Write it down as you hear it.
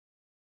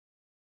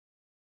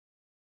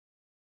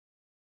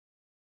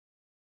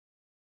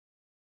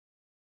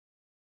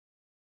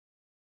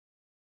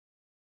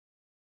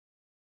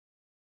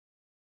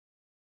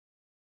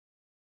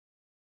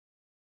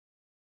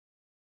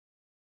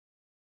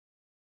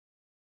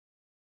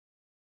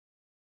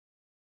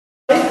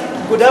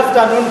Good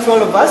afternoon to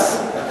all of us.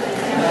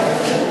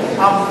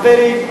 I'm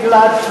very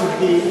glad to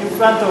be in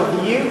front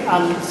of you.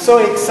 I'm so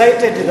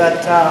excited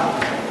that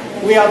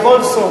we have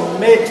also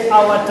met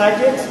our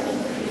target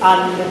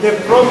and the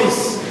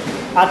promise,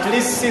 at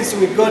least since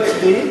we got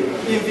the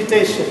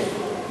invitation.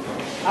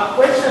 A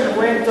question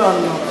went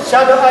on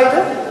shadow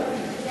idol.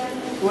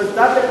 Was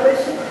that the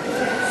question?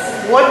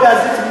 What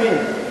does it mean?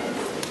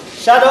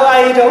 Shadow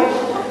idol,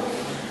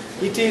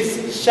 it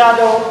is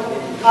Shadow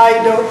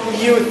Idol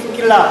Youth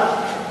Club.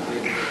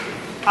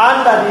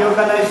 Under the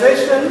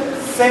organization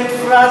St.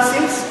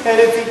 Francis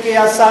Health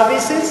Care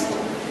Services,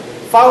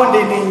 found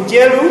in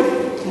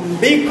Njeru,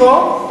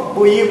 Mbiko,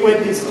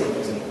 Buikwe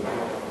district,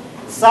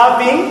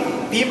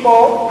 serving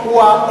people who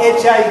are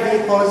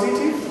HIV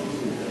positive,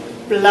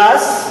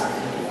 plus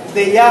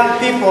the young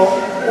people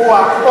who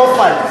are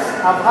orphans.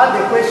 I've had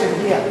the question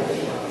here.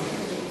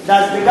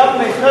 Does the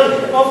government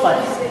help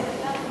orphans?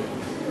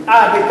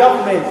 The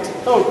government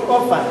help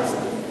orphans.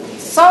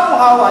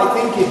 Somehow I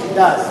think it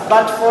does,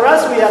 but for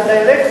us we are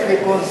directly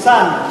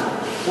concerned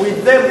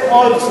with them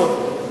also.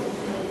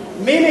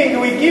 Meaning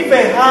we give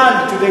a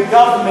hand to the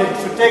government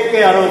to take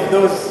care of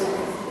those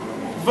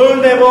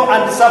vulnerable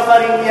and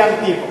suffering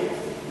young people.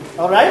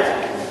 Alright?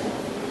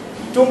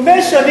 To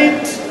mention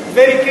it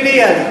very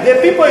clearly,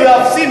 the people you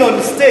have seen on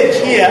stage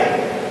here,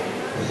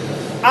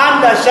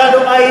 under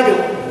Shadow Idol,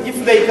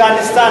 if they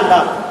can stand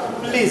up,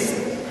 please,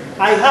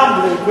 I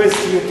humbly request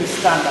you to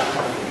stand up.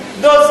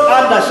 Those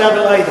under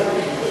Shadow Idol,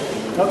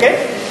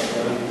 okay?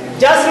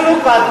 Just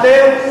look at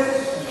them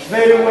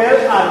very well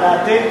and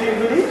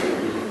attentively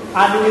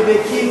and with a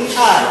keen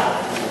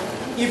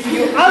eye. If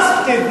you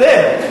ask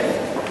them,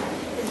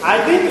 I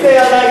think they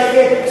are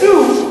like 2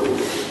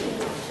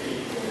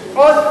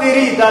 or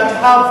 3 that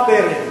have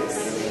parents.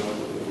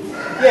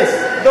 Yes,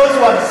 those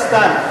ones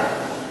stand.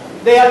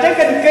 They are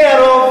taken care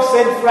of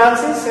St.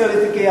 Francis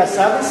Health Care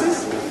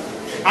Services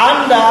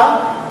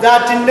under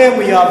that name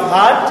we have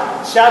had,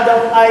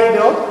 Shadow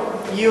Idol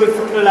Youth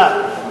Club.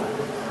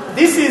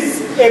 This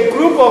is a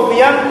group of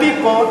young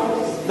people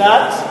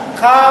that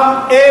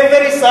come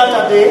every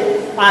Saturday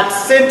at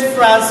St.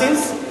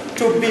 Francis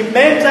to be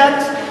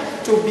mentored,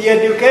 to be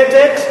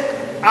educated,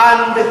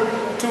 and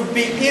to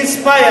be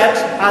inspired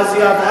as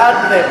you have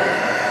heard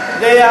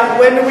them.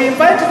 When we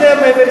invite them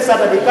every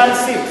Saturday, you can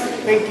sit,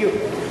 thank you.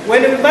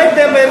 When we invite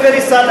them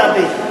every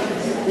Saturday,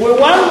 we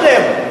want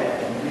them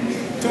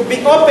to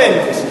be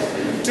opened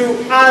to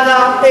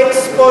other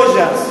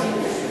exposures.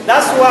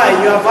 That's why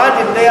you have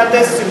heard in their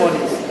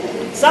testimonies.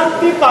 Some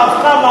people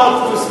have come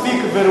out to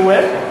speak very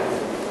well.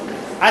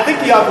 I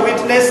think you have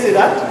witnessed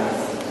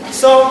that.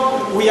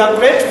 So we are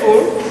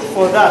grateful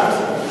for that.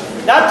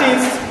 That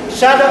is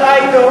Shadow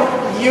Idol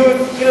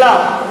Youth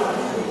Club.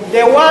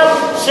 The word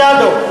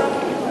shadow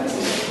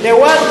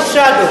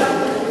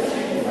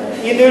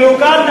in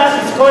Uganda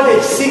is called a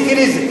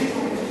sikirizi.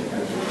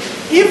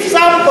 If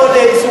somebody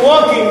is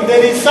walking,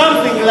 there is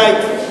something like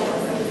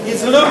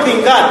he's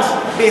looking at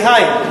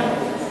behind.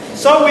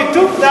 So we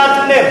took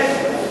that name.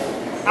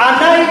 An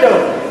idol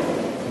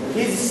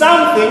is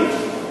something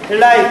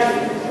like,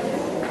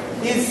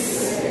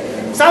 is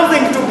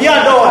something to be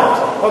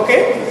adored,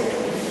 okay?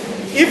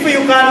 If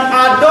you can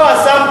adore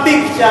some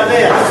picture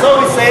there,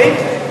 so we say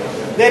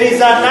there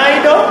is an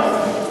idol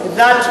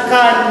that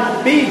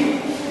can be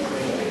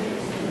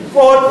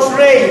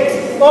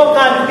portrayed or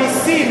can be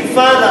seen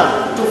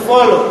further to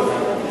follow.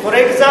 For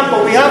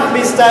example, we have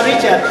Mr.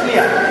 Richard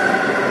here.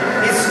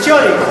 He's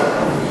Chole.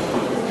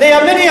 There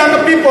are many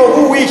young people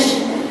who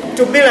wish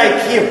to be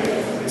like him.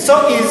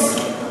 So he's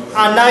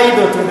an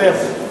idol to them.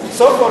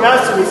 So for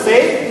us we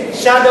say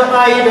Shadow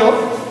Idol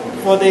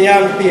for the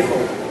young people.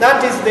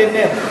 That is the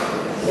name.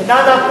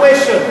 Another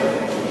question,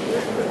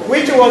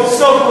 which was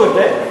so good.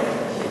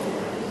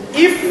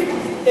 If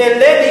a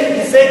lady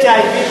is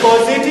HIV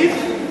positive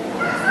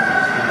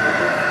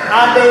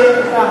and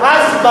a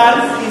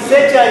husband is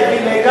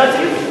HIV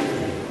negative,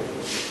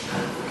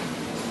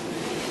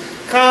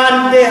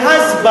 can the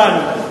husband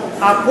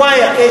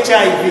acquire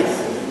HIV?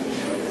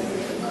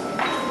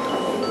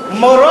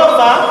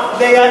 Moreover,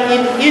 they are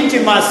in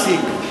intimacy.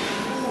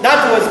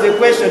 That was the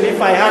question, if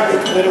I had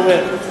it very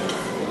well.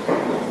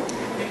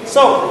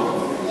 So,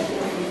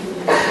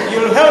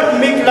 you'll help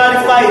me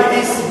clarify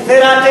this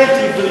very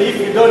attentively if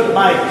you don't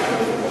mind,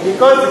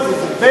 because it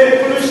is very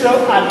crucial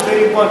and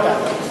very important.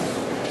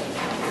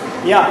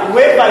 Yeah,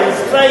 whoever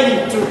is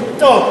trying to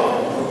talk,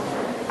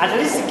 at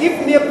least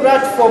give me a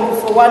platform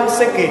for 1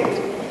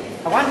 second.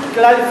 I want to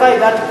clarify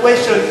that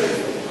question.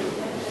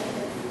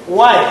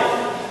 Why?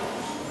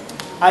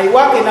 I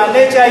work in an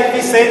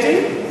HIV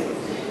setting.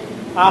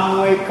 I'm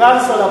a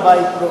counselor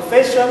by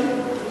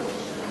profession.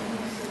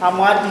 I'm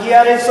an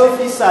adherence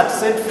officer at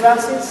St.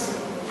 Francis.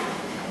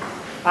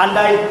 And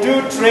I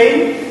do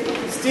train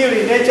still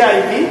in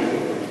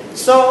HIV.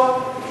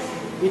 So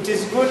it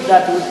is good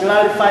that we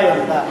clarify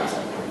on that.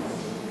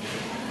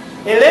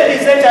 A lady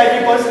is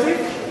HIV positive,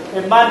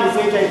 a man is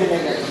HIV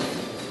negative.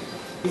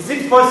 Is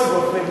it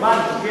possible for a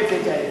man to get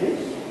HIV?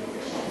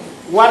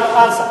 One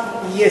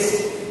answer,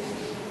 yes.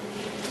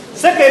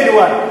 Second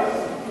one,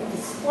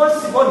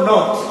 possible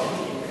not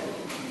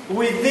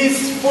with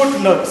these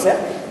footnotes.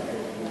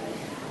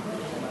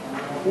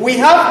 We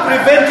have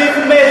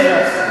preventive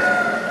measures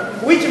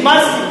which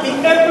must be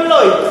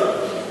employed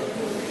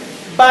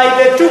by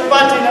the two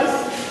partners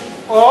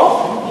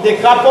or the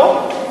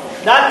couple,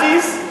 that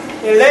is,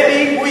 a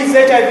lady who is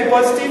HIV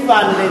positive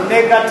and a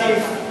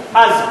negative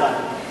husband.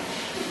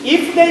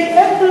 If they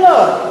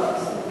employ,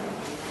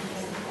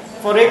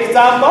 for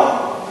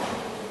example,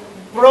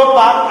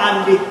 proper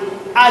and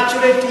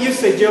accurate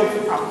usage of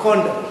a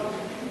condom,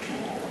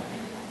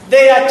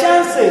 there are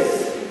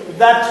chances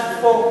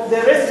that for the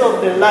rest of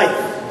their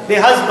life,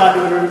 the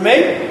husband will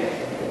remain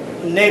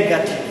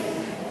negative.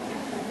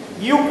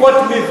 You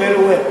quote me very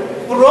well.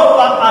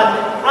 Proper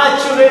and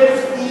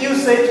accurate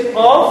usage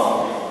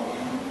of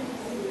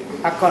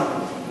a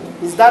condom.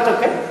 Is that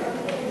okay?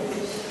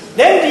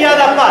 Then the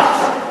other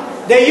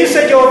part, the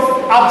usage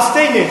of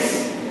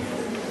abstinence.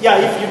 Yeah,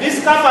 if you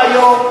discover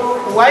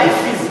your wife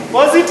is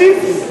positive,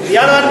 the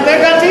other one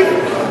negative,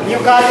 you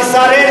can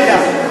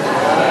surrender.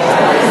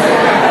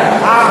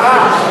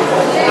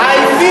 I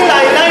feel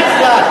I like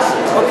that.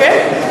 Okay?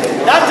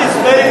 That is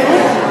very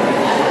good.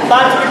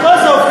 But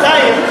because of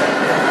time,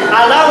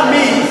 allow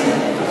me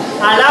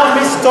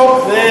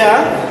stop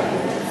there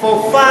for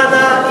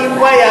further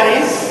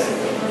inquiries.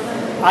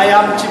 I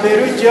am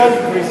Kiberu John.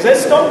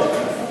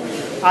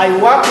 I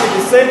work with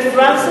the St.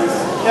 Francis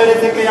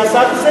Healthcare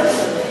Services,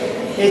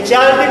 a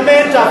child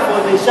mentor for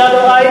the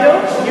Shadow Idol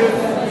youth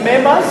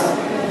members,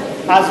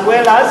 as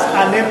well as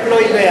an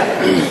employee there.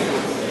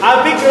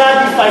 I'll be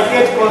glad if I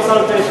get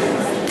consultation.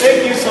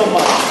 Thank you so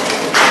much.